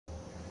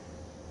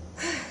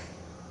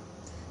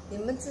你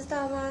们知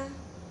道吗？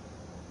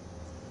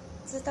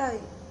知道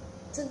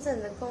真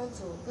正的公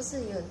主不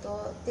是有很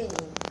多电影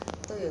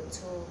都有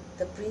出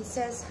The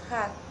Princess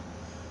Heart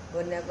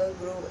Will Never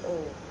Grow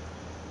Old，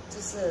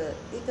 就是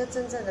一个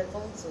真正的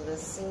公主的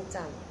心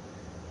脏，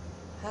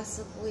它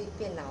是不会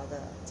变老的，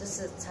就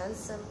是长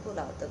生不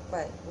老的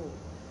怪物。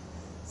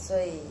所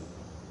以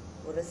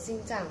我的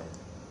心脏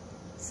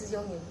是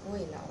永远不会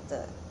老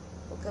的，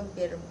我跟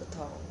别人不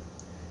同。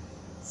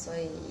所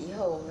以以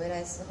后我回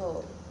来时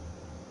候，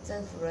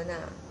政府人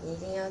啊，你一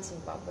定要请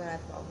保镖来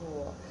保护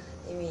我，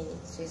因为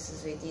随时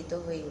随地都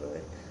会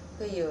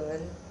有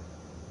人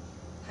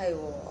害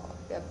我，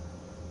要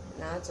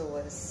拿走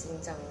我的心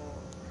脏哦。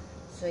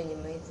所以你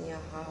们一定要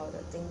好好的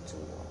叮嘱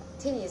我，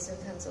天也是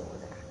看着我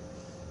的，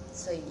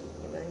所以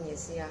你们也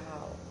是要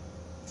好好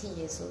替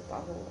耶稣保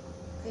护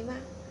我，可以吗？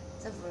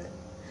政府人，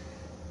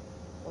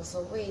我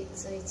所谓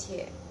这一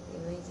切，你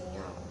们一定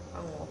要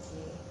让我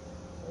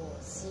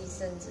牺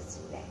牲自己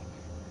嘞。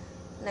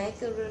哪一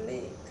个人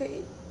类可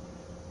以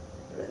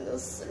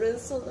忍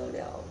受得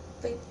了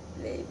被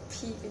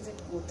皮变成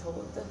骨头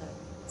的很？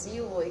只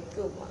有我一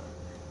个嘛，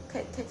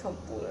太恐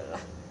怖了啦。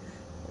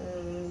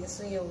也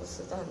是有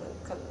50都很难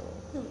看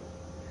哦。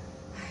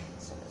唉，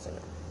算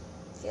了，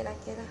给啦，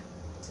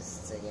就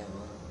是这样哦。